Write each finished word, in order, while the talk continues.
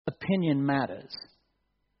opinion matters?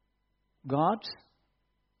 God's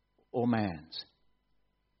or man's?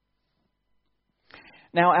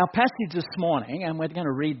 Now, our passage this morning, and we're going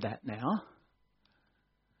to read that now,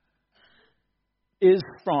 is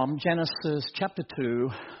from Genesis chapter 2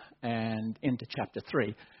 and into chapter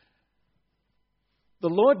 3. The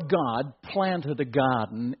Lord God planted a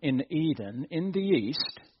garden in Eden in the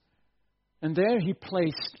east, and there he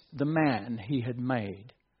placed the man he had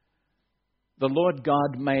made. The Lord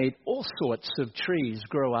God made all sorts of trees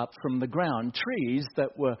grow up from the ground, trees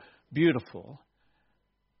that were beautiful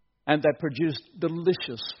and that produced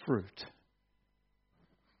delicious fruit.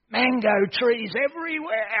 Mango trees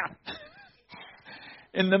everywhere!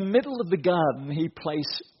 In the middle of the garden, he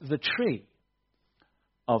placed the tree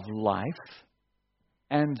of life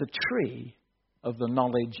and the tree of the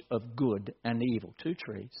knowledge of good and evil. 2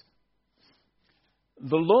 trees.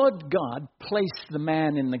 The Lord God placed the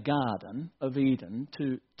man in the Garden of Eden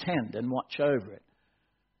to tend and watch over it.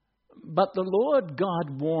 But the Lord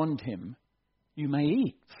God warned him, you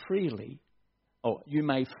may freely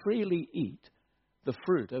eat the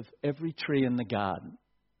fruit of every tree in the garden,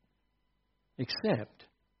 except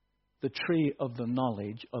the tree of the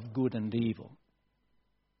knowledge of good and evil.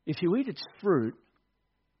 If you eat its fruit,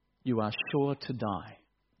 you are sure to die.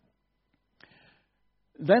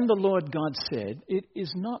 Then the Lord God said, it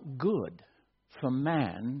is not good for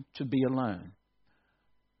man to be alone.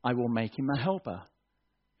 I will make him a helper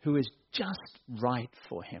who is just right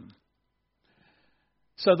for him.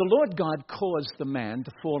 So the Lord God caused the man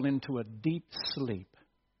to fall into a deep sleep.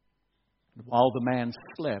 And while the man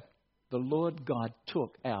slept, the Lord God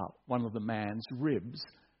took out one of the man's ribs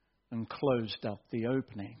and closed up the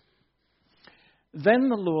opening. Then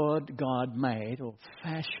the Lord God made or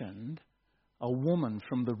fashioned a woman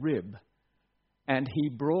from the rib, and he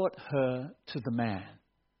brought her to the man.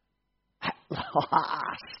 At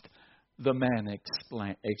last, the man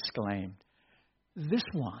exclaimed, this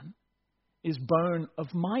one is bone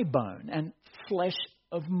of my bone and flesh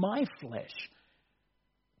of my flesh.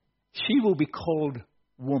 She will be called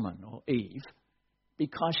woman, or Eve,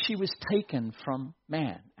 because she was taken from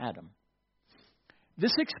man, Adam.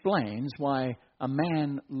 This explains why a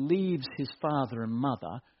man leaves his father and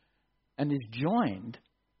mother and is joined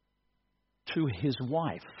to his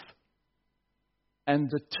wife, and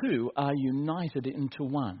the two are united into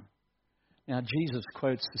one. Now, Jesus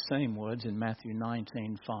quotes the same words in Matthew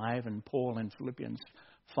 19:5 and Paul in Philippians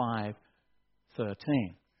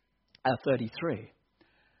 5:33.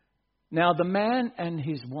 Now, the man and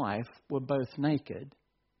his wife were both naked,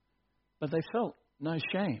 but they felt no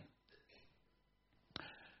shame.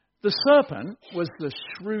 The serpent was the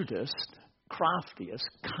shrewdest, craftiest,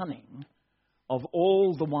 cunning of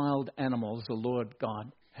all the wild animals the Lord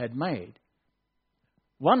God had made.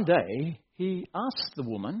 One day, he asked the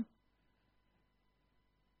woman,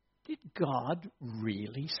 did God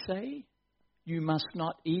really say you must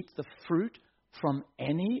not eat the fruit from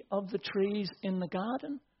any of the trees in the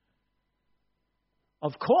garden?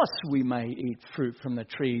 Of course we may eat fruit from the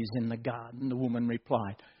trees in the garden, the woman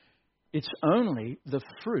replied. It's only the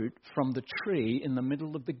fruit from the tree in the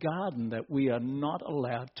middle of the garden that we are not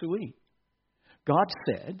allowed to eat. God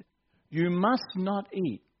said, you must not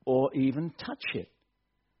eat or even touch it.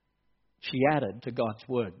 She added to God's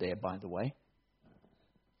word there, by the way.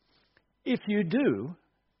 If you do,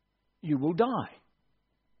 you will die.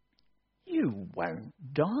 You won't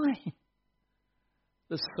die.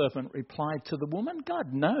 The serpent replied to the woman,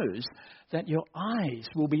 God knows that your eyes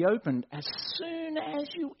will be opened as soon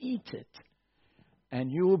as you eat it,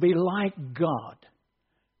 and you will be like God,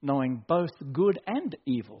 knowing both good and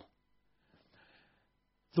evil.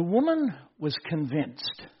 The woman was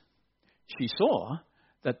convinced. She saw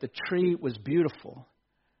that the tree was beautiful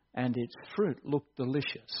and its fruit looked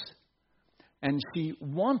delicious, and she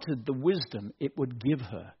wanted the wisdom it would give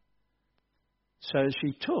her. So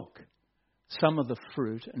she took some of the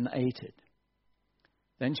fruit and ate it.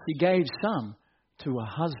 Then she gave some to her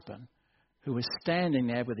husband, who was standing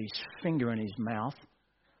there with his finger in his mouth,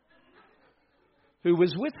 who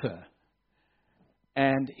was with her,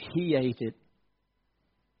 and he ate it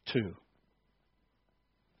too.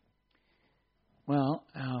 Well,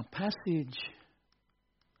 our passage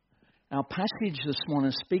this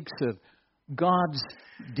morning speaks of God's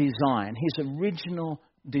design, his original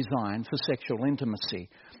design for sexual intimacy,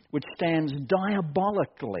 which stands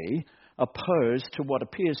diabolically opposed to what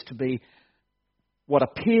appears to be,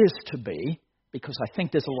 because I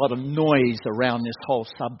think there's a lot of noise around this whole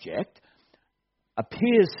subject,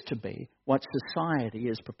 appears to be what society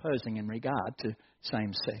is proposing in regard to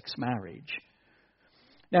same-sex marriage.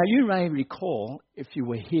 Now, you may recall, if you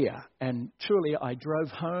were here, and truly I drove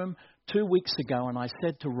home 2 weeks ago and I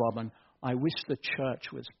said to Robin, I wish the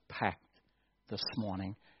church was packed this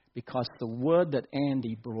morning because the word that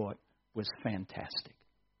Andy brought was fantastic.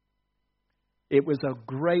 It was a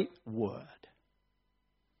great word.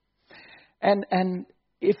 And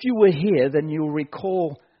if you were here, then you'll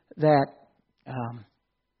recall that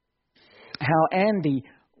how Andy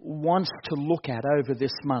wants to look at over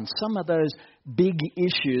this month some of those big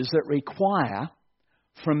issues that require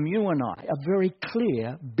from you and I a very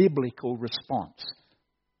clear biblical response.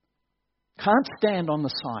 Can't stand on the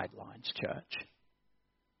sidelines, church.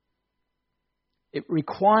 It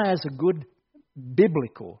requires a good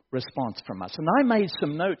biblical response from us. And I made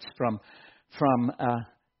some notes from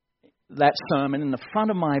that sermon in the front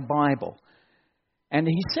of my Bible. And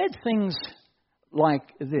he said things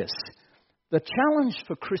like this. The challenge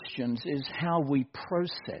for Christians is how we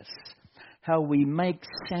process, how we make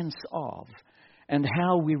sense of, and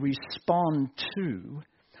how we respond to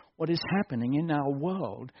what is happening in our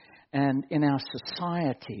world and in our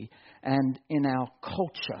society and in our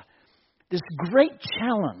culture. This great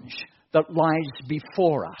challenge that lies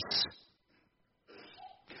before us.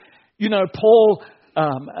 You know, Paul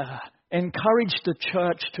encouraged the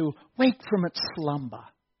church to wake from its slumber.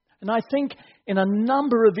 And I think in a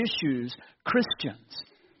number of issues, Christians,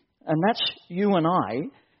 and that's you and I,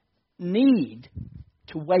 need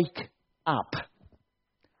to wake up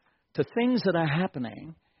to things that are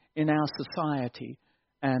happening in our society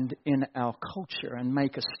and in our culture and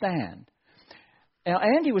make a stand. Now,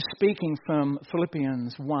 Andy was speaking from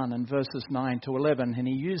Philippians 1 and verses 9 to 11, and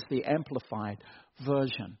he used the Amplified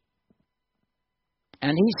version.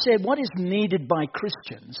 And he said what is needed by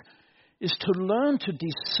Christians is to learn to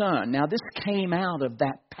discern. Now, this came out of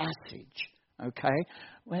that passage, okay?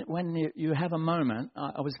 When you have a moment,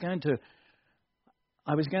 I was going to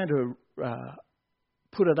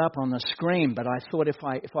put it up on the screen, but I thought if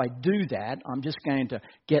I do that, I'm just going to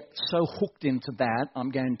get so hooked into that,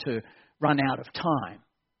 I'm going to run out of time.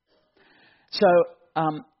 So,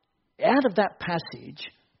 out of that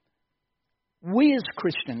passage, we as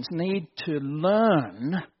Christians need to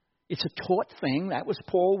learn. It's a taught thing. That was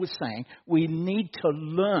Paul was saying. We need to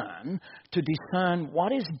learn to discern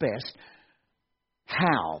what is best.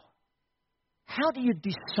 How? How do you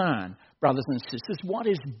discern, brothers and sisters, what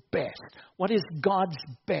is best? What is God's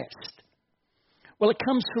best? Well, it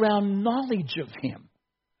comes through our knowledge of Him.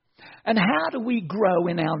 And how do we grow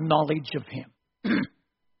in our knowledge of Him?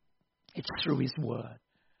 It's through His Word.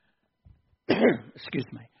 Excuse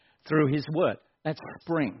me. Through His Word. That's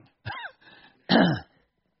spring.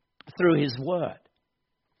 Through His Word.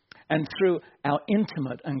 And through our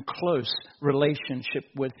intimate and close relationship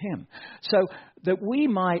with Him. So that we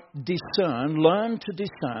might learn to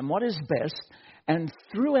discern what is best, and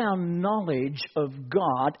through our knowledge of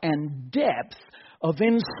God and depth of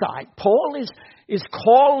insight. Paul is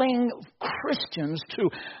calling Christians to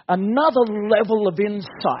another level of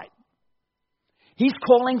insight. He's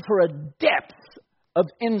calling for a depth of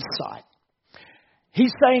insight.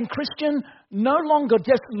 He's saying, Christian, no longer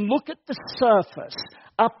just look at the surface,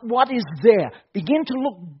 up what is there. Begin to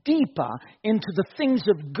look deeper into the things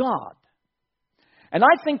of God. And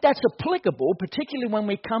I think that's applicable, particularly when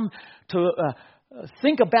we come to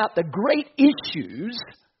think about the great issues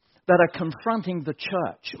that are confronting the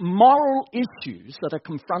church, moral issues that are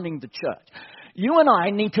confronting the church. You and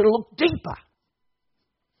I need to look deeper.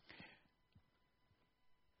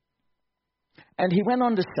 And he went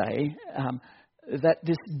on to say that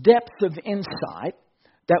this depth of insight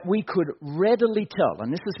that we could readily tell,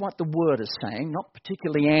 and this is what the Word is saying, not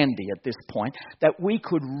particularly Andy at this point, that we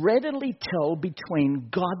could readily tell between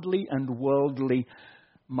godly and worldly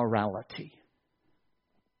morality.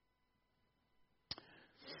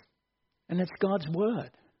 And it's God's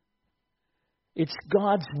Word. It's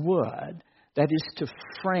God's Word that is to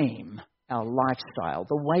frame our lifestyle,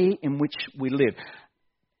 the way in which we live.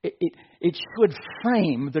 It should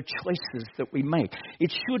frame the choices that we make.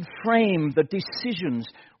 It should frame the decisions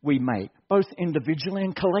we make, both individually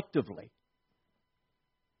and collectively.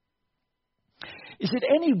 Is it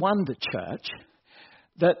any wonder, church,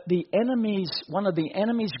 that one of the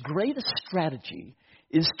enemy's greatest strategy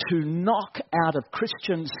is to knock out of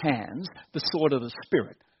Christians' hands the sword of the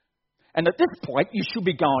Spirit? And at this point, you should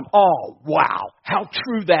be going, oh, wow, how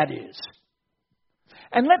true that is.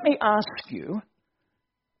 And let me ask you,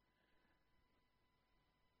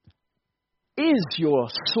 is your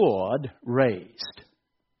sword raised?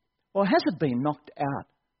 Or has it been knocked out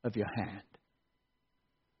of your hand?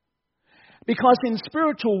 Because in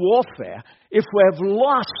spiritual warfare, if we've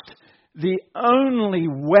lost the only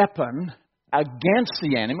weapon against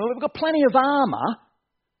the enemy. We've got plenty of armour.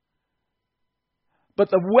 But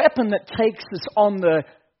the weapon that takes us on the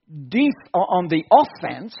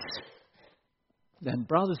offense, then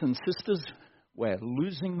brothers and sisters, we're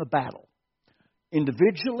losing the battle,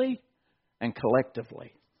 individually and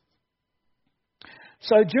collectively.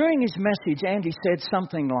 So during his message, Andy said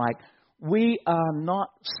something like, "We are not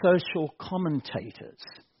social commentators.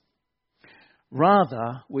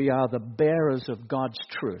 Rather, we are the bearers of God's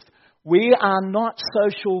truth." We are not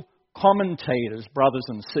social commentators, brothers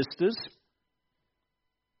and sisters,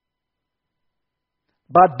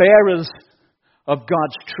 but bearers of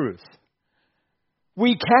God's truth.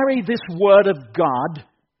 We carry this word of God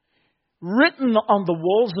written on the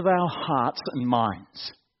walls of our hearts and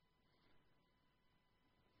minds.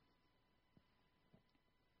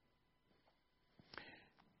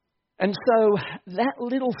 And so that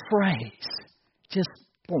little phrase just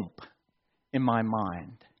boom in my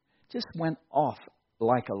mind, just went off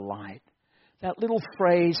like a light. That little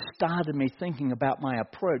phrase started me thinking about my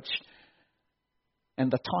approach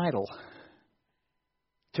and the title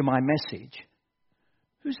to my message.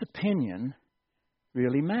 Whose opinion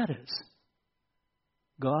really matters?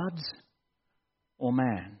 God's or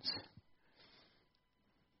man's?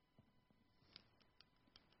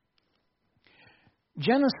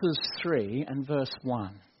 Genesis 3 and verse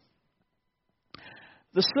 1.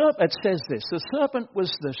 The serpent, it says this, the serpent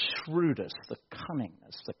was the shrewdest, the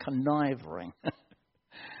cunningest, the conniving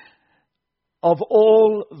of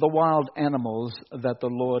all the wild animals that the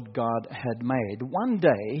Lord God had made. One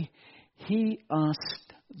day, he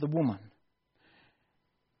asked the woman,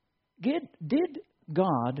 did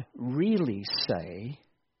God really say,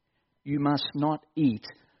 "You must not eat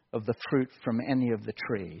of the fruit from any of the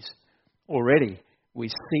trees"? Already, we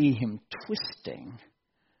see him twisting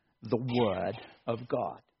the word of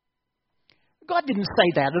God. God didn't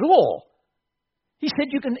say that at all. He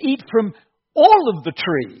said you can eat from all of the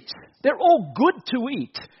trees. They're all good to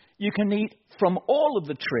eat. You can eat from all of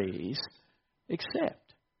the trees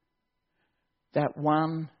except that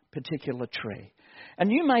one particular tree.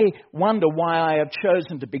 And you may wonder why I have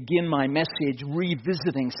chosen to begin my message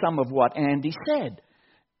revisiting some of what Andy said.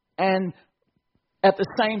 And at the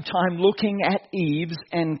same time looking at Eve's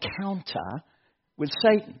encounter with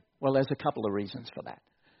Satan. Well, there's a couple of reasons for that.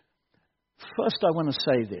 First, I want to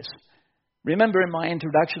say this. Remember in my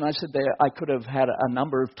introduction I said there I could have had a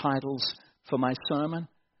number of titles for my sermon?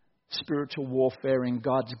 Spiritual Warfare in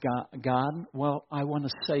God's Garden. Well, I want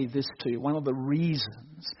to say this to you. One of the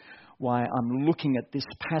reasons why I'm looking at this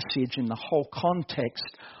passage in the whole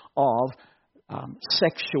context of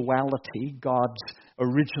sexuality, God's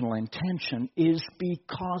original intention, is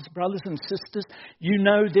because, brothers and sisters, you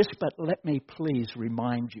know this, but let me please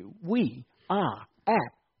remind you, we are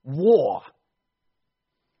at war.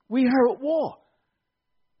 We are at war.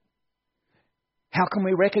 How can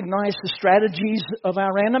we recognize the strategies of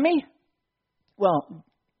our enemy? Well,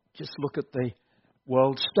 just look at the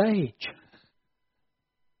world stage.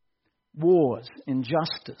 Wars,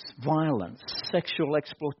 injustice, violence, sexual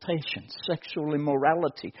exploitation, sexual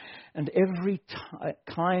immorality, and every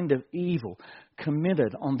kind of evil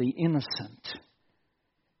committed on the innocent.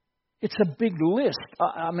 It's a big list.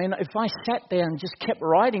 I mean, if I sat there and just kept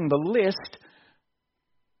writing the list,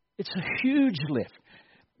 it's a huge list.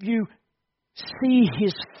 You see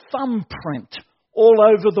his thumbprint all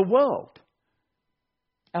over the world.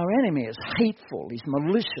 Our enemy is hateful, he's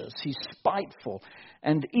malicious, he's spiteful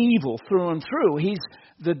and evil through and through. He's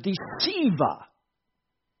the deceiver.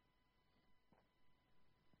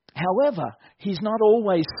 However, he's not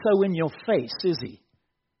always so in your face, is he?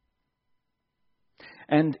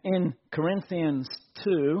 And in Corinthians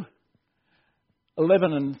 2,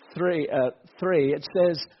 11 and 3, it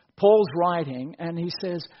says, Paul's writing, and he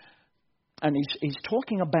says, and he's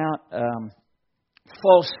talking about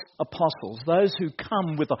false apostles, those who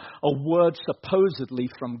come with a word supposedly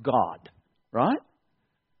from God, right?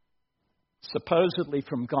 Supposedly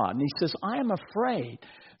from God. And he says, I am afraid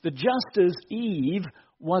that just as Eve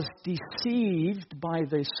was deceived by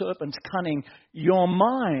the serpent's cunning, your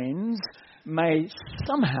minds may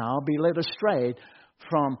somehow be led astray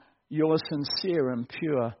from your sincere and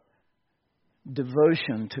pure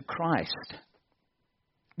devotion to Christ.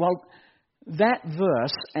 Well, that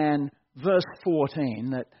verse and verse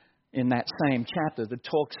 14 that in that same chapter that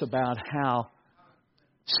talks about how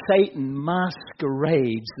Satan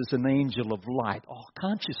masquerades as an angel of light. Oh,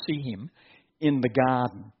 can't you see him in the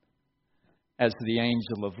garden as the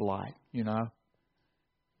angel of light, you know?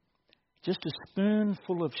 Just a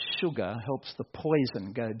spoonful of sugar helps the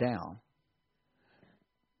poison go down.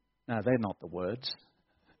 No, they're not the words.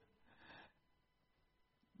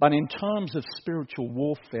 But in terms of spiritual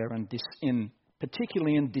warfare and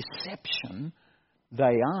particularly in deception, they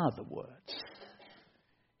are the words.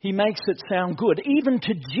 He makes it sound good, even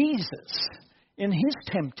to Jesus in his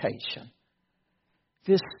temptation.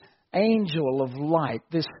 This angel of light,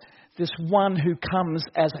 this one who comes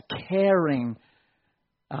as a caring,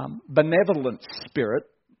 benevolent spirit,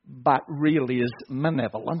 but really is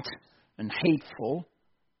malevolent and hateful,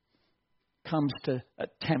 comes to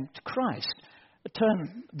tempt Christ.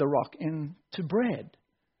 Turn the rock into bread.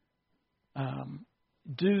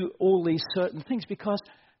 Do all these certain things, because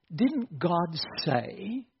didn't God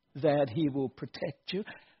say that he will protect you?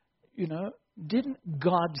 You know, didn't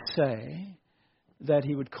God say that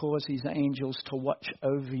he would cause his angels to watch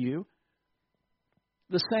over you?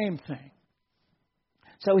 The same thing.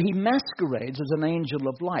 So he masquerades as an angel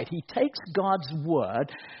of light. He takes God's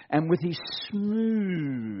word and with his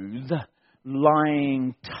smooth,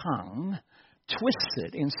 lying tongue twists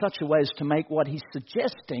it in such a way as to make what he's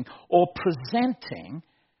suggesting or presenting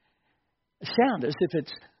sound as if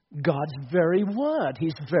it's God's very word,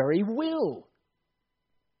 his very will.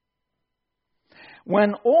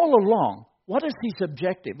 When all along, what is his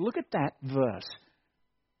objective? Look at that verse.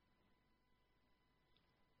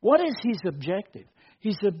 What is his objective?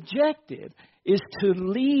 His objective is to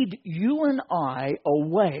lead you and I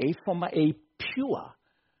away from a pure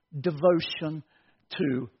devotion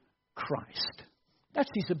to Christ. That's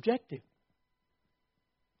his objective.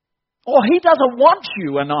 Or he doesn't want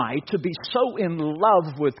you and I to be so in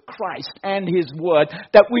love with Christ and his word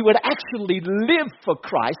that we would actually live for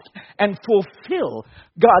Christ and fulfill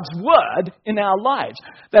God's word in our lives.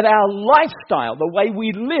 That our lifestyle, the way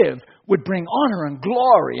we live, would bring honor and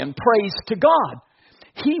glory and praise to God.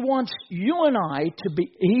 He wants you and I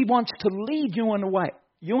he wants to lead you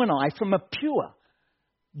and I from a pure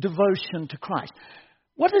devotion to Christ.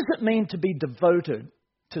 What does it mean to be devoted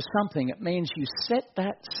to something? It means you set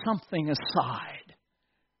that something aside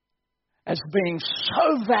as being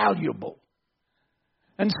so valuable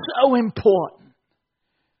and so important.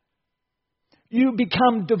 You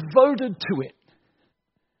become devoted to it.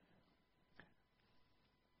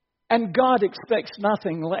 And God expects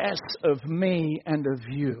nothing less of me and of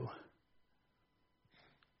you.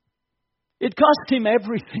 It cost him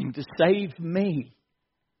everything to save me.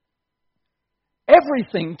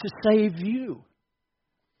 Everything to save you.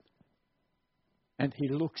 And he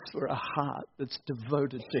looks for a heart that's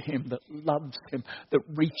devoted to him, that loves him, that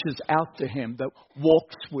reaches out to him, that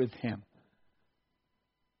walks with him,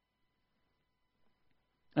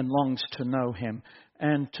 and longs to know him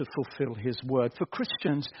and to fulfill his word. For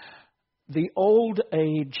Christians, the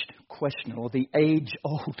old-aged question, or the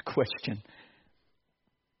age-old question,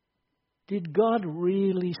 did God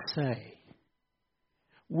really say,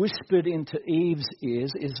 whispered into Eve's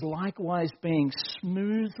ears, is likewise being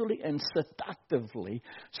smoothly and seductively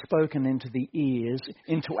spoken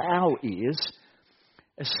into our ears,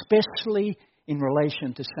 especially in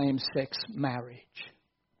relation to same-sex marriage.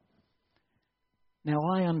 Now,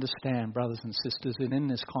 I understand, brothers and sisters, that in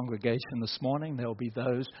this congregation this morning there will be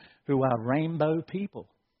those who are rainbow people.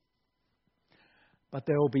 But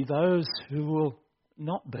there will be those who will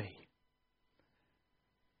not be.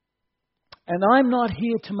 And I'm not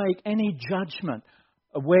here to make any judgment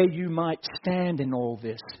of where you might stand in all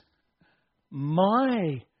this.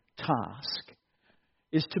 My task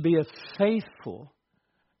is to be a faithful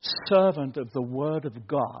servant of the Word of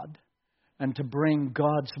God and to bring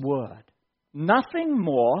God's Word. Nothing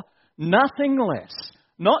more, nothing less.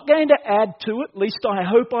 Not going to add to it, at least I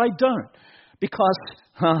hope I don't. Because,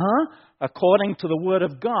 according to the Word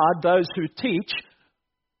of God, those who teach,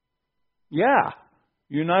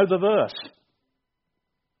 you know the verse.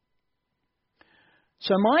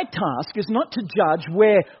 So my task is not to judge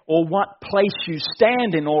where or what place you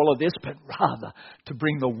stand in all of this, but rather to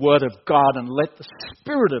bring the Word of God and let the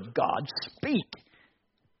Spirit of God speak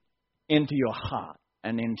into your heart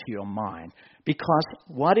and into your mind. Because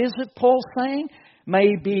what is it Paul's saying?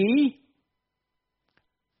 Maybe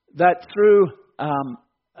that through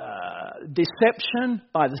deception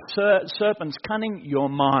by the serpent's cunning, your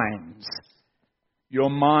minds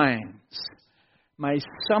may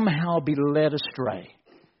somehow be led astray.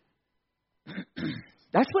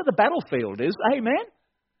 That's where the battlefield is, amen?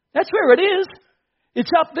 That's where it is.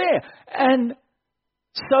 It's up there. And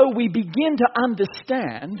so we begin to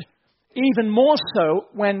understand, even more so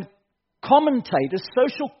when commentators,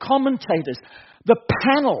 social commentators, the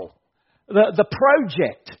panel, the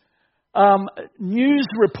project, news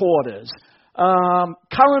reporters,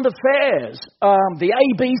 current affairs, the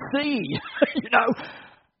ABC,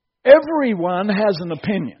 everyone has an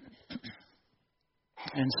opinion.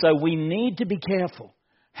 And so we need to be careful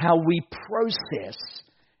how we process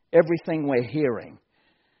everything we're hearing.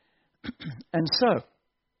 And so,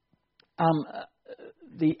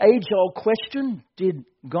 the age-old question, did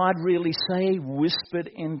God really say, whispered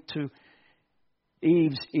into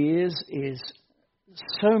Eve's ears, is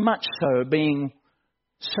so much so being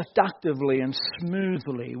seductively and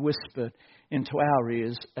smoothly whispered into our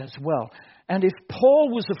ears as well. And if Paul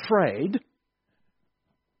was afraid,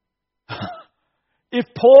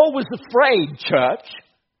 church,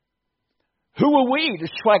 who are we to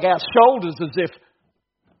shrug our shoulders as if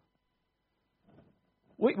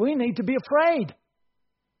we need to be afraid?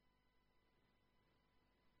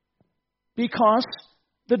 Because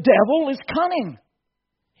the devil is cunning.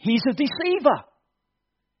 He's a deceiver.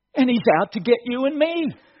 And he's out to get you and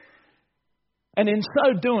me. And in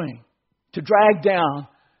so doing, to drag down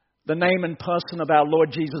the name and person of our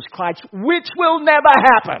Lord Jesus Christ, which will never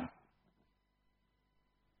happen.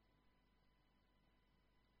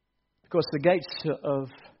 Because the gates of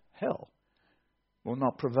hell will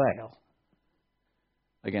not prevail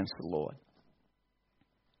against the Lord.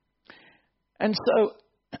 And so,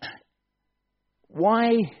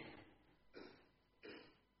 why,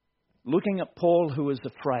 looking at Paul who is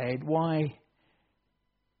afraid, why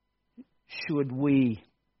should we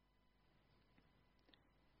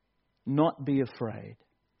not be afraid?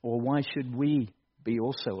 Or why should we be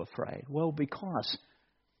also afraid? Well, because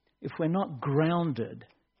if we're not grounded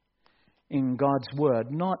in God's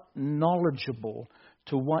Word, not knowledgeable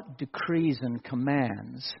to what decrees and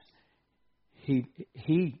commands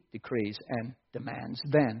He decrees and demands,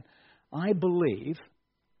 then I believe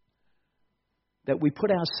that we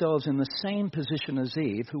put ourselves in the same position as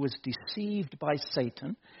Eve, who was deceived by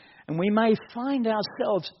Satan, and we may find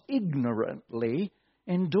ourselves ignorantly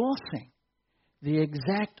endorsing the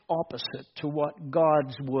exact opposite to what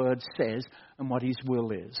God's Word says and what His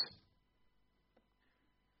will is.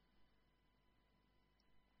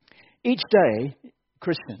 Each day,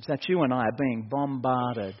 Christians, that's you and I, are being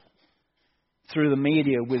bombarded through the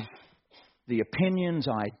media with the opinions,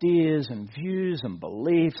 ideas, and views and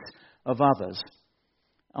beliefs of others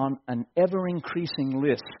on an ever-increasing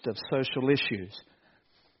list of social issues.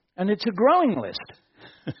 And it's a growing list.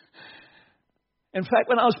 In fact,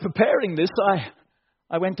 when I was preparing this,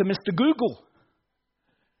 I went to Mr. Google.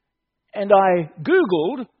 And I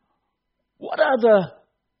Googled, what are the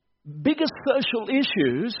biggest social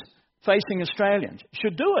issues facing Australians?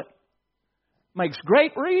 Should do it. Makes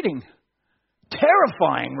great reading.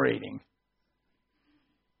 Terrifying reading.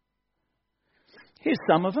 Here's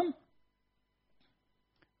some of them.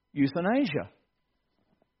 Euthanasia.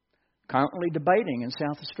 Currently debating in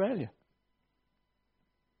South Australia.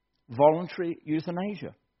 Voluntary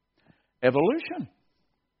euthanasia. Evolution.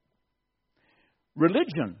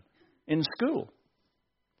 Religion in school.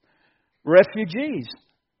 Refugees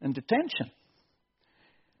and detention.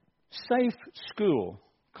 Safe School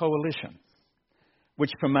Coalition,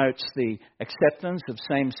 which promotes the acceptance of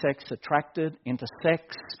same-sex attracted, intersex,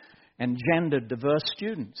 and gender-diverse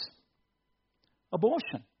students.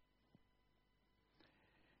 Abortion.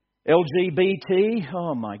 LGBT,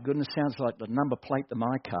 oh my goodness, sounds like the number plate to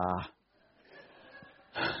my car.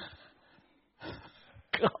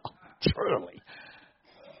 God, truly.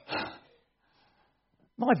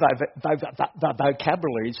 My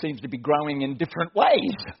vocabulary seems to be growing in different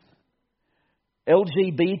ways.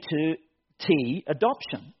 LGBT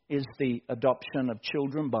adoption is the adoption of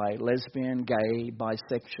children by lesbian, gay,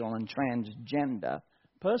 bisexual, and transgender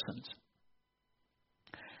persons.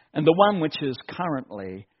 And the one which is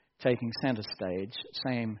currently taking center stage,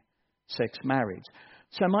 same-sex marriage.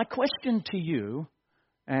 So my question to you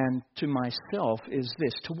and to myself is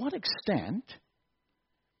this: to what extent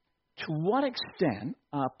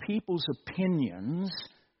are people's opinions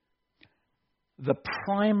the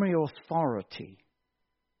primary authority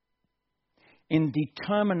in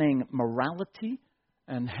determining morality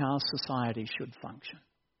and how society should function?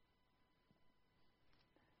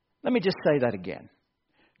 Let me just say that again.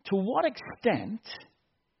 To what extent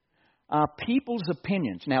are people's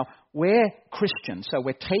opinions... Now, we're Christians, so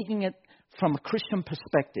we're taking it from a Christian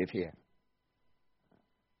perspective here.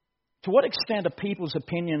 To what extent are people's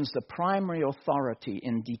opinions the primary authority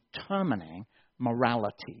in determining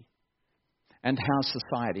morality and how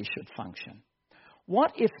society should function?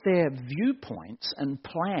 What if their viewpoints and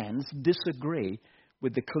plans disagree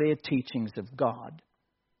with the clear teachings of God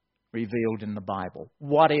revealed in the Bible?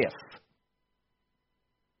 What if?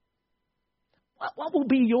 What will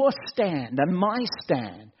be your stand and my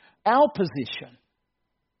stand, our position,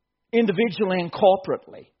 individually and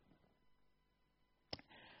corporately?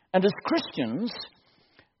 And as Christians,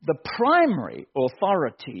 the primary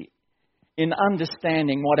authority in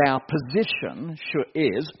understanding what our position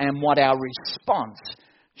is and what our response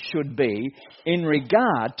should be in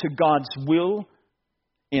regard to God's will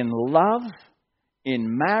in love,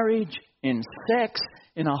 in marriage, in sex,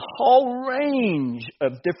 in a whole range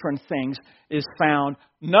of different things is found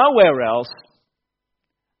nowhere else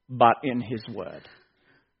but in His Word.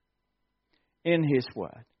 In His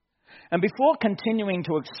Word. And before continuing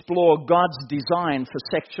to explore God's design for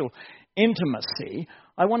sexual intimacy,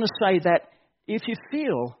 I want to say that if you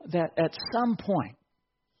feel that at some point,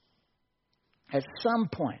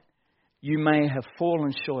 you may have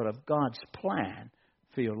fallen short of God's plan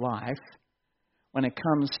for your life when it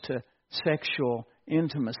comes to sexual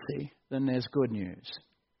intimacy, then there's good news.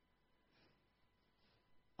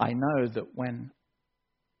 I know that when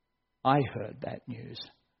I heard that news,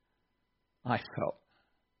 I felt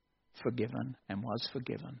forgiven and was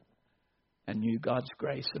forgiven and knew God's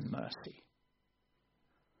grace and mercy.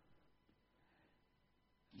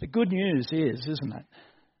 The good news is, isn't it,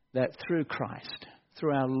 that through Christ,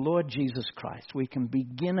 through our Lord Jesus Christ, we can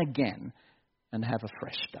begin again and have a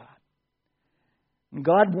fresh start. And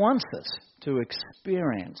God wants us to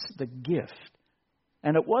experience the gift,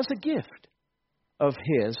 and it was a gift of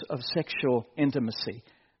His, of sexual intimacy,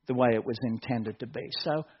 the way it was intended to be.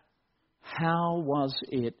 So, how was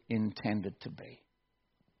it intended to be?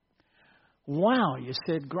 Wow, you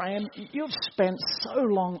said, Graham, you've spent so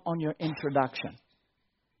long on your introduction.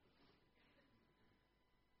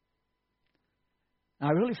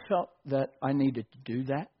 I really felt that I needed to do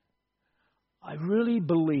that. I really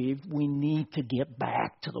believe we need to get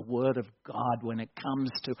back to the Word of God when it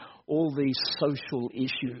comes to all these social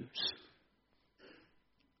issues.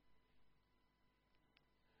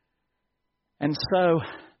 And so,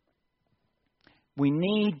 we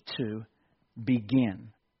need to begin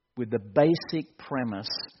with the basic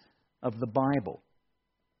premise of the Bible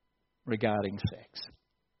regarding sex.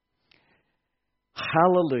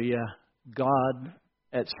 Hallelujah,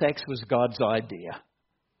 sex was God's idea.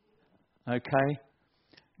 Okay?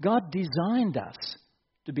 God designed us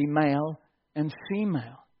to be male and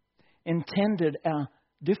female, intended our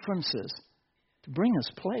differences to bring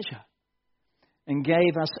us pleasure, and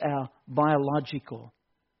gave us our biological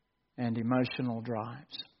and emotional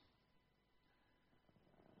drives.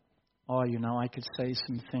 Oh, I could say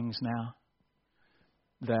some things now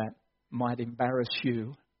that might embarrass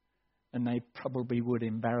you, and they probably would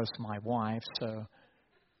embarrass my wife, so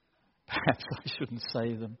perhaps I shouldn't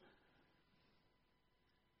say them.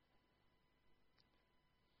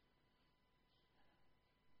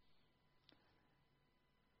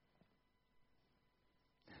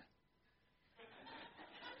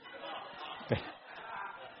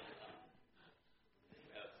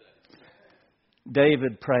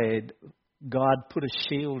 David prayed, God, put a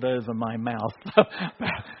shield over my mouth.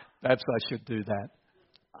 Perhaps I should do that.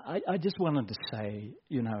 I just wanted to say,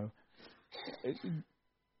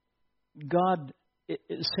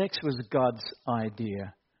 sex was God's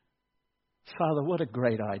idea. Father, what a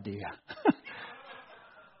great idea.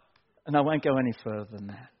 And I won't go any further than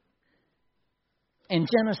that. In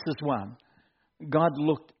Genesis 1, God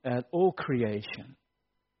looked at all creation,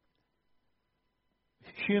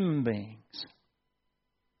 human beings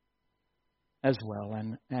as well,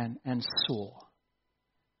 and saw.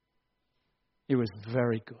 It was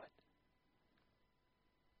very good.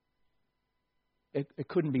 It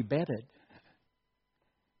couldn't be bettered.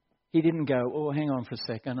 He didn't go, oh, hang on for a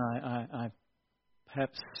second, I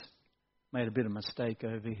perhaps made a bit of mistake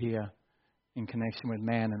over here in connection with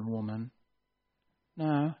man and woman.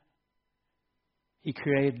 No. He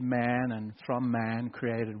created man, and from man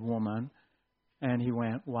created woman, and he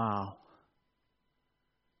went, wow,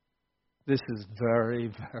 this is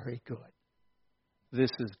very, very good.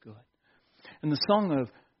 This is good. And the Song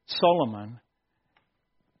of Solomon,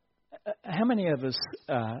 how many of us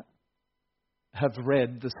have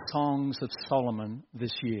read the Songs of Solomon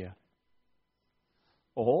this year?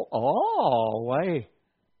 Oh, wait.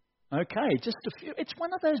 Okay, just a few. It's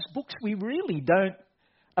one of those books we really don't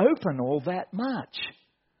open all that much.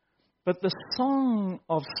 But the Song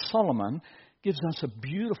of Solomon gives us a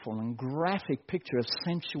beautiful and graphic picture of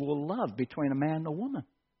sensual love between a man and a woman.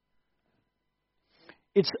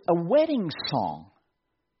 It's a wedding song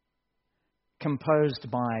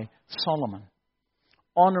composed by Solomon,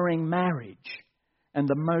 honoring marriage, and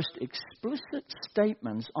the most explicit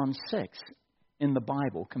statements on sex in the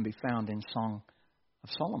Bible can be found in Song of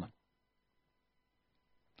Solomon.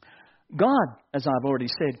 God, as I've already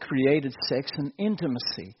said, created sex and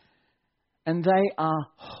intimacy, and they are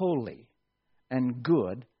holy and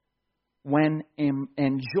good when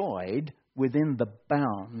enjoyed within the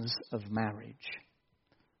bounds of marriage.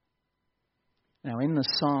 Now, in the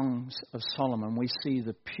Songs of Solomon, we see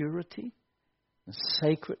the purity, the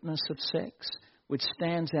sacredness of sex, which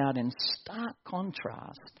stands out in stark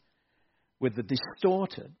contrast with the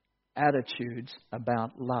distorted attitudes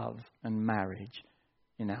about love and marriage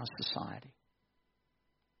in our society.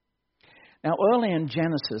 Now, early in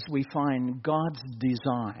Genesis, we find God's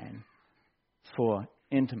design for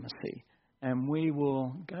intimacy. And we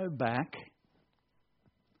will go back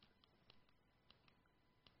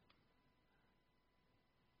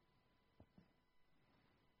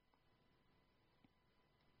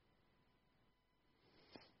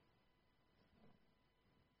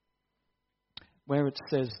where it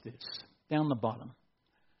says this, down the bottom.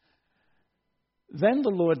 Then the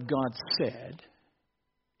Lord God said,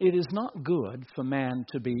 "It is not good for man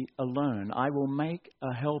to be alone. I will make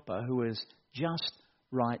a helper who is just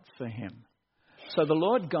right for him." So the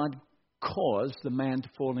Lord God caused the man to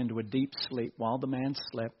fall into a deep sleep. While the man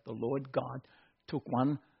slept, the Lord God took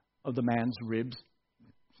one of the man's ribs,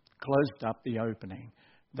 closed up the opening.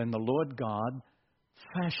 Then the Lord God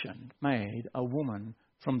made a woman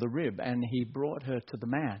from the rib, and he brought her to the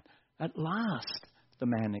man. "At last," the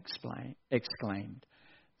man exclaimed,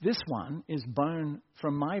 "this one is bone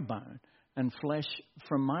from my bone and flesh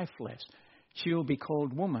from my flesh. She will be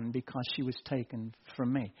called woman because she was taken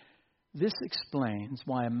from me." This explains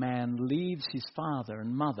why a man leaves his father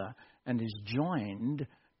and mother and is joined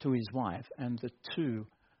to his wife, and the two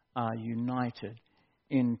are united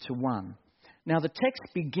into one. Now, the text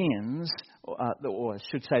begins, or I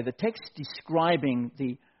should say, the text describing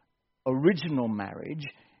the original marriage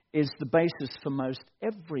is the basis for most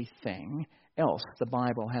everything else the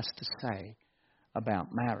Bible has to say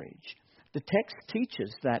about marriage. The text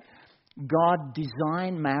teaches that God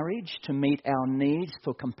designed marriage to meet our needs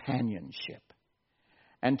for companionship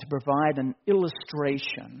and to provide an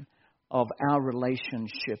illustration of our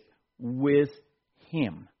relationship with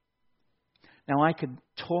Him. Now, I could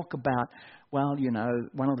talk about, well, you know,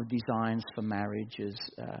 one of the designs for marriage is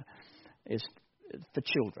for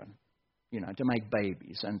children, you know, to make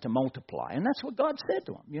babies and to multiply. And that's what God said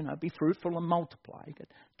to them, you know, be fruitful and multiply. You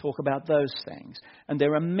could talk about those things. And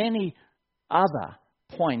there are many other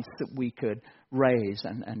points that we could raise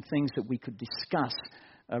and things that we could discuss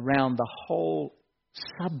around the whole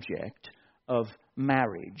subject of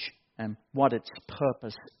marriage and what its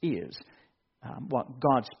purpose is, what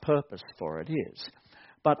God's purpose for it is.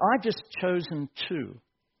 But I've just chosen two,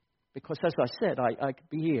 because as I said, I could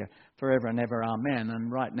be here forever and ever, amen.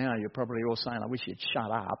 And right now you're probably all saying, I wish you'd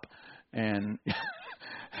shut up, and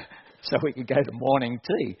so we could go to morning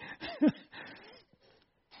tea.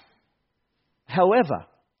 However,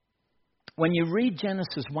 when you read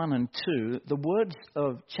Genesis 1 and 2, the words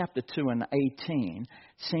of chapter 2 and 18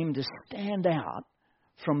 seem to stand out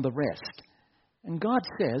from the rest. And God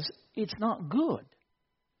says it's not good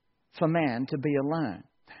for man to be alone.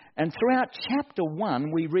 And throughout chapter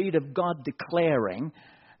 1, we read of God declaring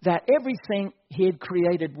that everything He had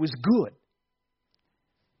created was good.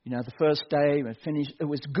 You know, the first day it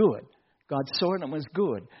was good. God saw it and it was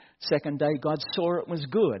good. Second day, God saw it was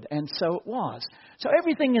good. And so it was. So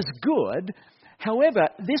everything is good. However,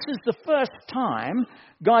 this is the first time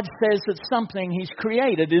God says that something He's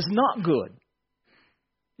created is not good.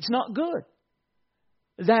 It's not good.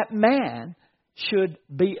 That man should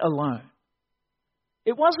be alone.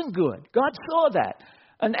 It wasn't good. God saw that.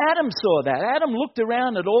 And Adam saw that. Adam looked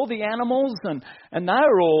around at all the animals and they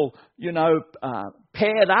were all, you know,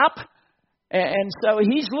 paired up. And so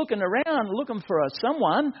he's looking around, looking for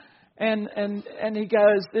someone, and he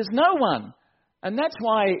goes, there's no one. And that's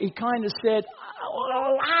why he kind of said,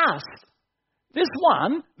 alas, this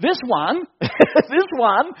one this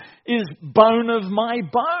one is bone of my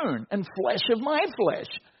bone and flesh of my flesh.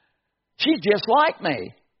 She's just like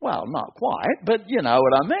me. Well, not quite, but you know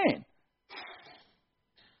what I mean.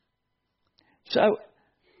 So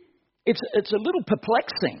it's a little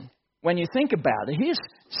perplexing when you think about it. Here's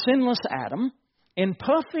sinless Adam in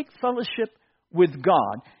perfect fellowship with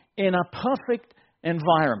God in a perfect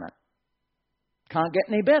environment. Can't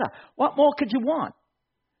get any better. What more could you want?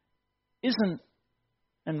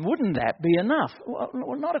 Wouldn't that be enough?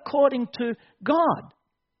 Well, not according to God.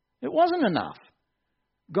 It wasn't enough.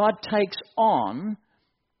 God takes on,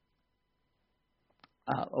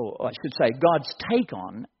 or I should say, God's take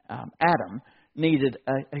on Adam needed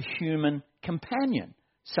a human companion,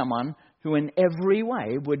 someone who in every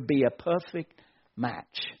way would be a perfect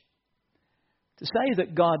match. To say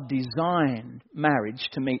that God designed marriage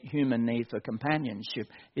to meet human need for companionship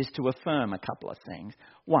is to affirm a couple of things.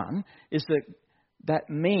 One is that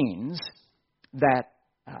means that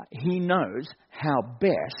He knows how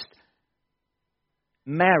best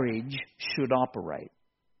marriage should operate.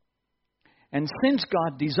 And since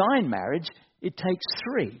God designed marriage, it takes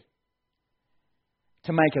three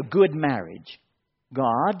to make a good marriage: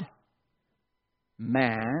 God,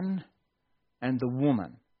 man, and the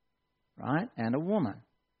woman. Right? And a woman.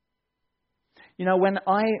 You know, when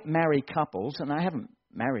I marry couples, and I haven't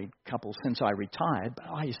married couples since I retired, but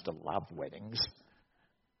I used to love weddings.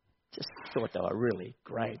 Just thought they were really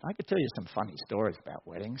great. I could tell you some funny stories about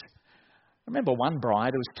weddings. I remember one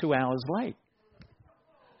bride who was 2 hours late.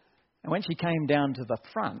 And when she came down to the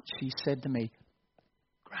front, she said to me,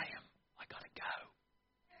 "Graham, I got to go."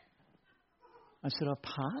 I said, "Oh,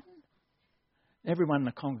 pardon?" Everyone in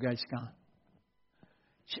the congregation going,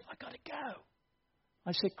 she said, "I got to go."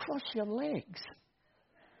 I said, "Cross your legs."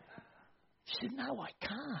 She said, "No, I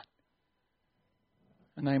can't."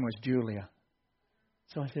 Her name was Julia.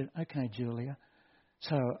 So I said, "Okay, Julia."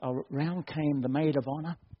 So around came the maid of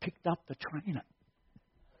honour, picked up the trainer.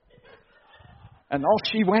 And off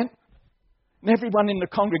she went. And everyone in the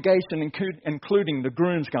congregation, including the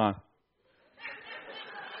grooms, going.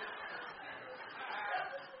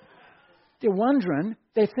 They're wondering,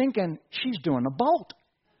 they're thinking, she's doing a bolt.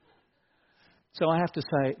 So I have to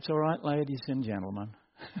say, it's all right, ladies and gentlemen.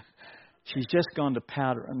 She's just gone to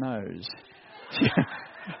powder her nose.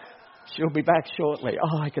 She'll be back shortly.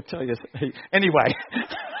 Oh, I could tell you. Anyway.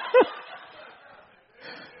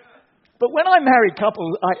 But when I marry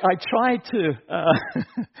couples, I try to...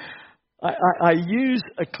 I use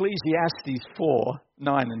Ecclesiastes 4,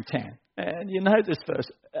 9 and 10. And you know this verse.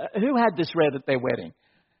 Who had this read at their wedding?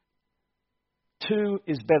 2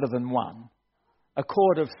 is better than 1. A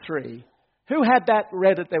cord of 3. Who had that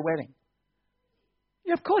read at their wedding?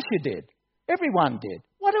 Yeah, of course you did. Everyone did.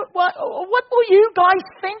 What were you guys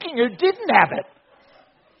thinking who didn't have it?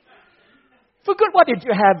 For good, what did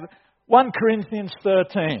you have? 1 Corinthians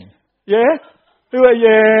 13. Yeah?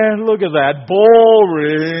 Yeah, look at that.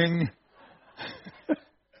 Boring.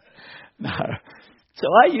 No. So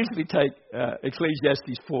I usually take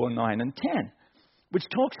Ecclesiastes 4, 9 and 10, which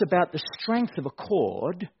talks about the strength of a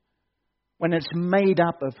cord when it's made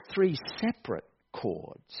up of 3 separate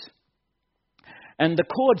chords. And the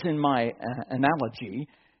chords in my analogy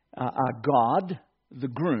are God, the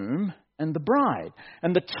groom, and the bride.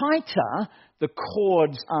 And the tighter the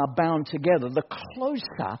chords are bound together, the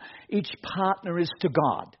closer each partner is to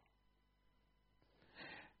God.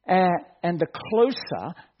 And the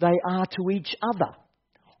closer they are to each other.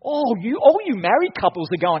 All you married couples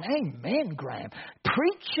are going, "Amen, Graham.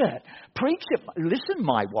 Preach it. Preach it. Listen,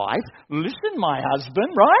 my wife. Listen, my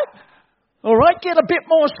husband," right? All right, get a bit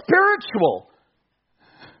more spiritual.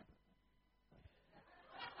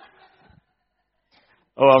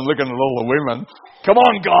 Oh, I'm looking at all the women. Come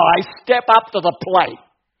on, guys, step up to the plate.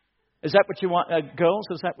 Is that what you want, girls?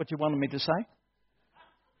 Is that what you wanted me to say?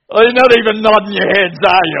 Oh, you're not even nodding your heads,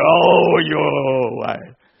 are you? Oh, you're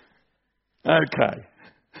away. Okay.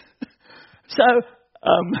 So,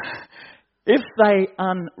 if they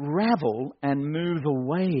unravel and move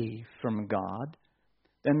away from God,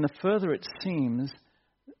 then the further it seems,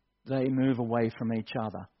 they move away from each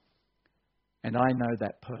other. And I know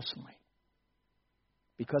that personally.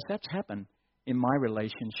 Because that's happened in my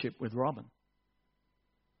relationship with Robin.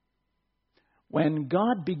 When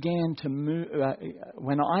God began to move,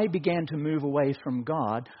 when I began to move away from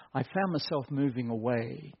God, I found myself moving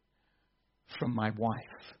away from my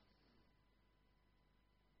wife.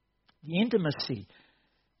 The intimacy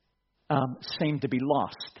seemed to be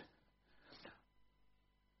lost.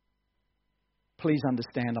 Please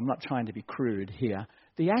understand, I'm not trying to be crude here.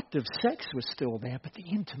 The act of sex was still there, but the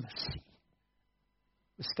intimacy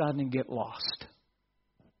was starting to get lost.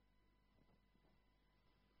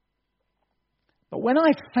 But when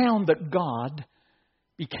I found that God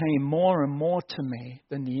became more and more to me,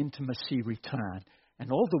 then the intimacy returned.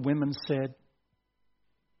 And all the women said,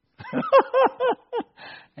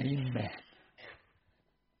 Amen.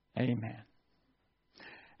 Amen.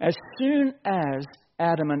 As soon as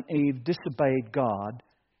Adam and Eve disobeyed God,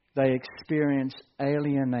 they experienced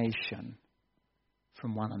alienation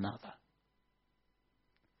from one another.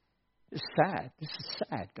 It's sad. This is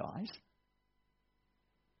sad, guys.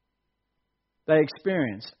 They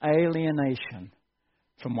experienced alienation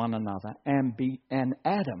from one another, and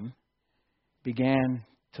Adam began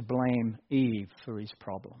to blame Eve for his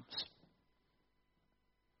problems.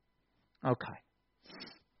 Okay.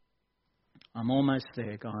 I'm almost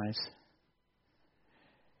there, guys.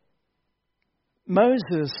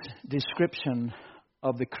 Moses' description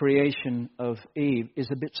of the creation of Eve is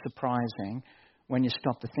a bit surprising when you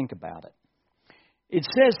stop to think about it. It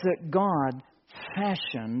says that God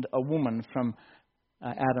fashioned a woman from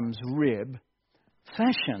Adam's rib,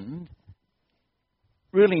 Fashioned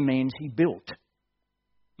really means he built.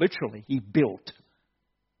 Literally, he built.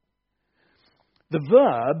 The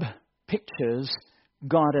verb pictures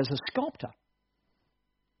God as a sculptor,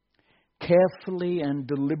 carefully and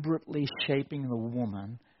deliberately shaping the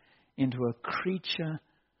woman into a creature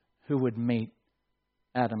who would meet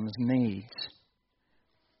Adam's needs.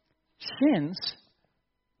 Since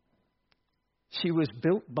she was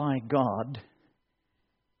built by God,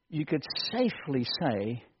 you could safely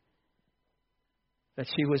say that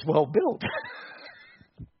she was well built.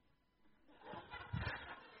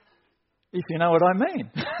 If you know what I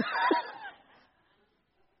mean.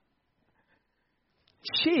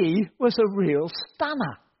 She was a real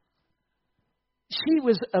stunner. She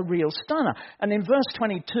was a real stunner. And in verse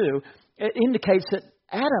 22, it indicates that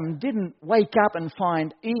Adam didn't wake up and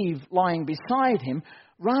find Eve lying beside him.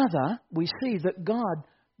 Rather, we see that God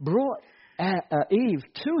brought Eve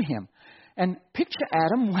to him. And picture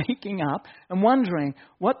Adam waking up and wondering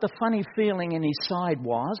what the funny feeling in his side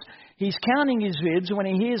was. He's counting his ribs when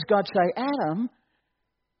he hears God say, Adam,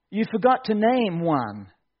 you forgot to name one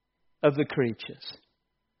of the creatures.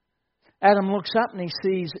 Adam looks up and he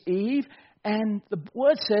sees Eve, and the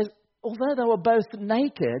word says, although they were both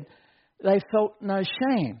naked, they felt no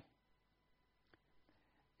shame.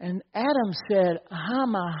 And Adam said,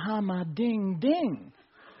 hama, hama, ding, ding.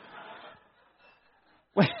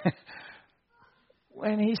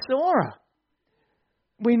 When he saw her.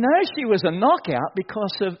 We know she was a knockout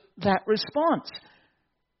because of that response.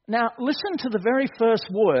 Now, listen to the very first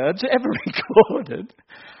words ever recorded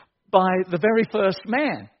by the very first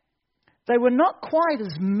man. They were not quite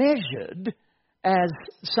as measured as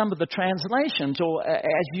some of the translations, or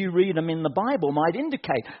as you read them in the Bible, might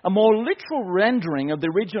indicate. A more literal rendering of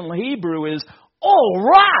the original Hebrew is, all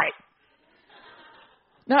right.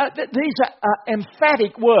 Now, these are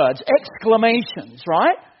emphatic words, exclamations,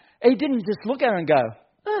 right? He didn't just look at her and go,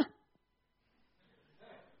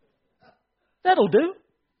 that'll do.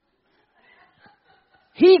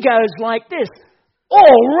 He goes like this,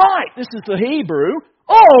 all right, this is the Hebrew,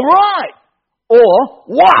 all right. Or,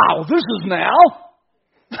 wow, this is now.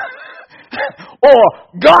 Or,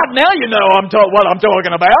 God, now you know what I'm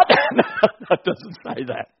talking about. No, that doesn't say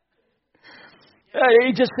that.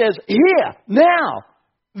 He just says, here, now,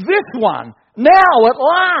 this one, now at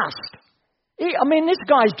last. This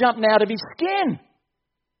guy's jumping out of his skin.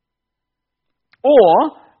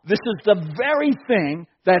 Or, this is the very thing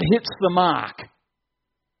that hits the mark.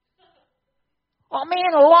 Oh,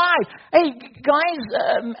 man alive. Hey,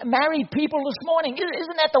 guys, married people this morning,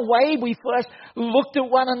 isn't that the way we first looked at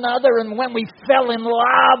one another, and when we fell in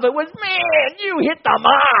love, it was, man, you hit the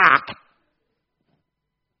mark.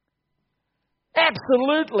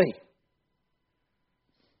 Absolutely.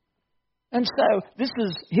 And so this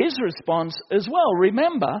is his response as well.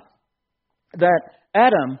 Remember that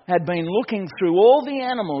Adam had been looking through all the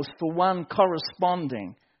animals for one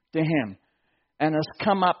corresponding to him and has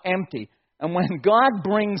come up empty. And when God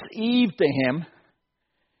brings Eve to him,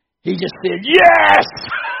 he just said, yes!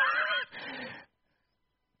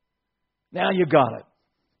 Now you got it.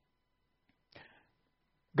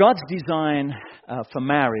 God's design for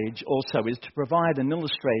marriage also is to provide an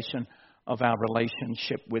illustration of our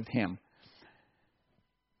relationship with him.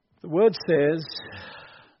 The word says,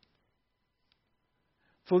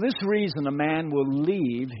 for this reason a man will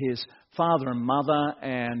leave his father and mother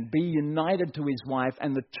and be united to his wife,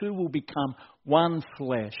 and the two will become one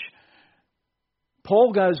flesh.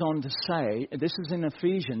 Paul goes on to say, this is in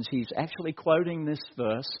Ephesians, he's actually quoting this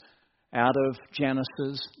verse out of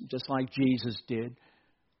Genesis, just like Jesus did.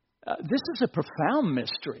 This is a profound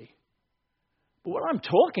mystery. But what I'm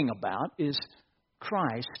talking about is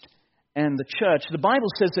Christ and the church. The Bible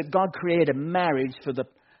says that God created marriage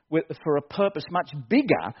for a purpose much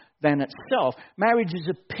bigger than itself. Marriage is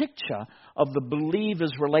a picture of the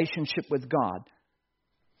believer's relationship with God.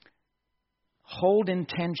 Hold in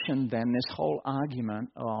tension then this whole argument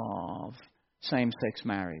of same-sex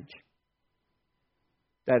marriage.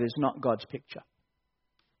 That is not God's picture.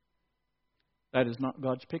 That is not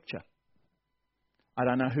God's picture. I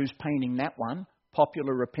don't know who's painting that one.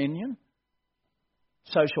 Popular opinion?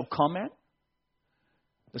 Social comment?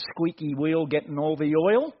 The squeaky wheel getting all the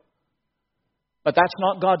oil? But that's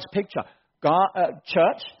not God's picture. God,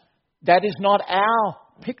 church, that is not our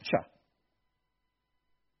picture.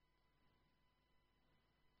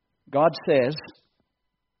 God says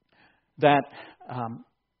that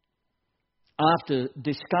after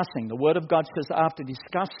discussing, the Word of God says after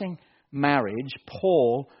discussing marriage,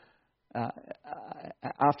 Paul,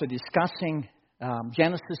 after discussing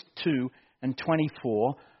Genesis 2 and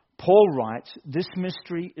 24, Paul writes, this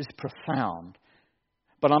mystery is profound.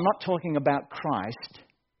 But I'm not talking about Christ.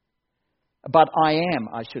 But I am,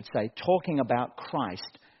 I should say, talking about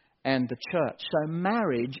Christ and the church. So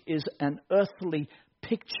marriage is an earthly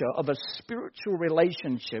picture of a spiritual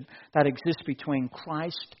relationship that exists between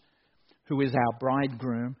Christ, who is our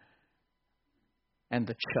bridegroom, and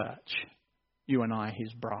the church, you and I,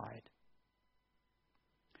 his bride.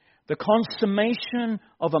 The consummation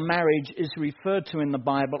of a marriage is referred to in the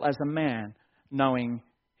Bible as a man knowing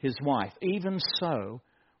his wife. Even so,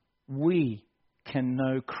 we can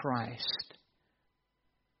know Christ,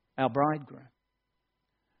 our bridegroom.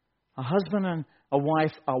 A husband and a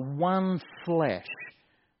wife are one flesh.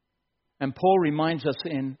 And Paul reminds us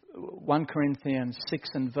in 1 Corinthians 6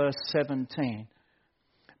 and verse 17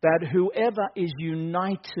 that whoever is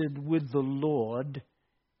united with the Lord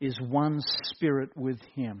is one spirit with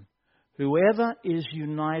him. Whoever is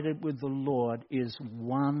united with the Lord is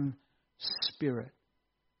one spirit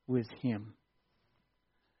with him.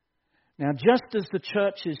 Now, just as the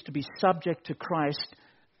church is to be subject to Christ,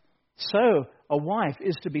 so a wife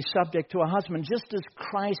is to be subject to a husband. Just as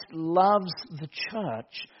Christ loves the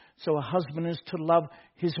church, so a husband is to love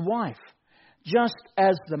his wife. Just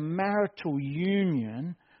as the marital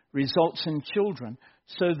union results in children,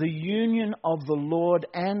 so the union of the Lord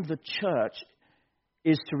and the church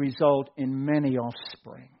is to result in many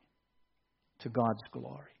offspring to God's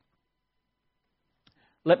glory.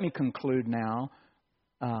 Let me conclude now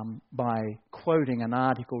by quoting an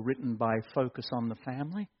article written by Focus on the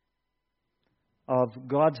Family of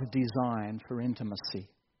God's design for intimacy.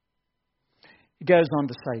 It goes on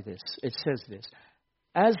to say this. It says this: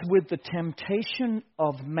 as with the temptation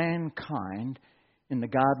of mankind in the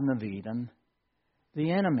Garden of Eden,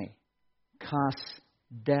 the enemy casts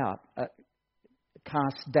doubt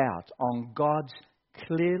on God's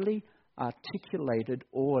clearly articulated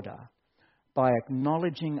order by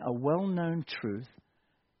acknowledging a well-known truth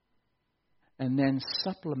and then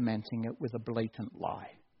supplementing it with a blatant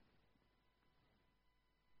lie.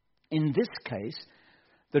 In this case,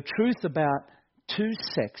 the truth about two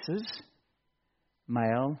sexes,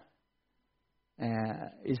 male,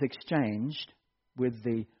 is exchanged with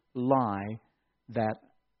the lie that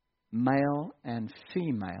male and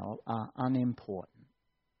female are unimportant,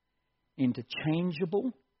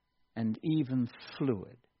 interchangeable, and even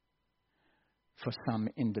fluid for some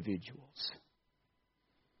individuals.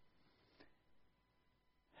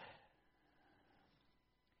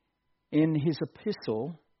 In his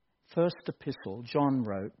epistle, first epistle, John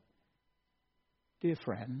wrote, "Dear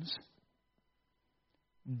friends,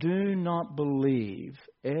 do not believe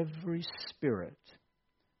every spirit,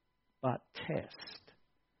 but test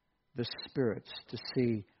the spirits to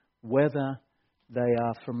see whether they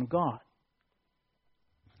are from God.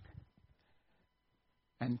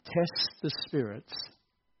 And test the spirits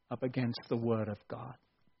up against the Word of God."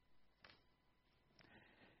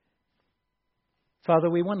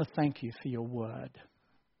 Father, we want to thank you for your Word.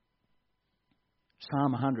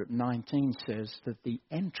 Psalm 119 says that the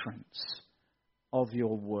entrance of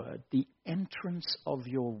your Word,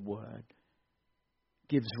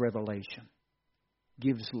 gives revelation,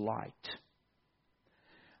 gives light.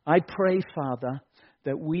 I pray, Father,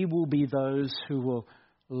 that we will be those who will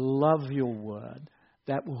love your Word,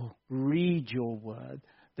 that will read your Word,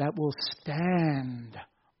 that will stand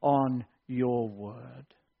on your Word,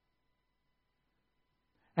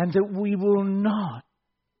 and that we will not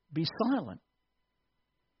be silent,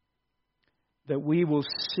 that we will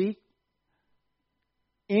seek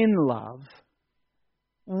in love,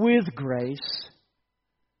 with grace,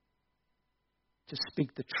 to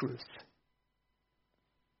speak the truth.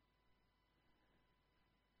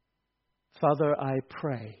 Father, I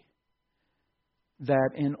pray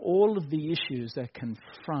that in all of the issues that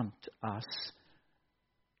confront us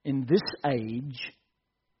in this age,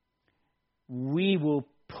 we will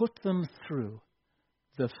put them through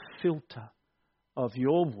the filter of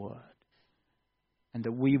your Word, and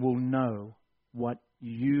that we will know what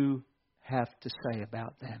you have to say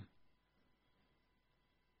about them.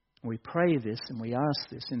 We pray this and we ask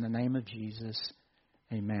this in the name of Jesus.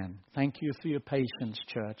 Amen. Thank you for your patience,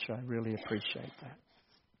 church. I really appreciate that.